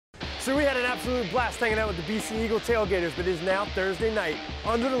So we had an absolute blast hanging out with the BC Eagle tailgaters, but it is now Thursday night.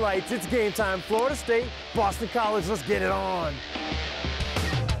 Under the lights, it's game time. Florida State, Boston College, let's get it on.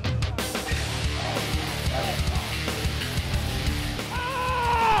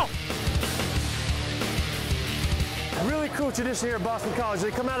 Really cool tradition here at Boston College.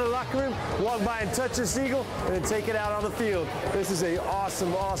 They come out of the locker room, walk by and touch this eagle, and then take it out on the field. This is an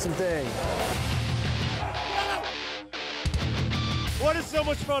awesome, awesome thing. What is so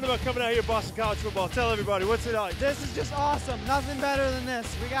much fun about coming out here at Boston College football? Tell everybody, what's it like? This is just awesome. Nothing better than this.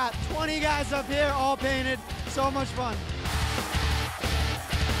 We got 20 guys up here, all painted. So much fun.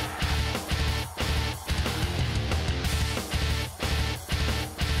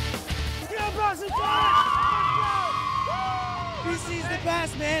 Let's go, Boston College! BC's the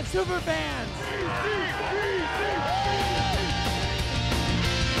best, man. Super fans.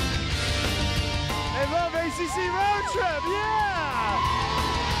 I love ACC road trip, yeah!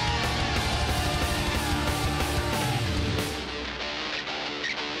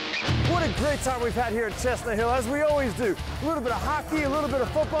 What a great time we've had here at Chestnut Hill, as we always do. A little bit of hockey, a little bit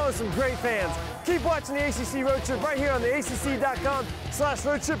of football, and some great fans. Keep watching the ACC road trip right here on the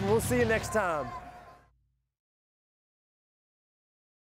ACC.com/road trip, and we'll see you next time.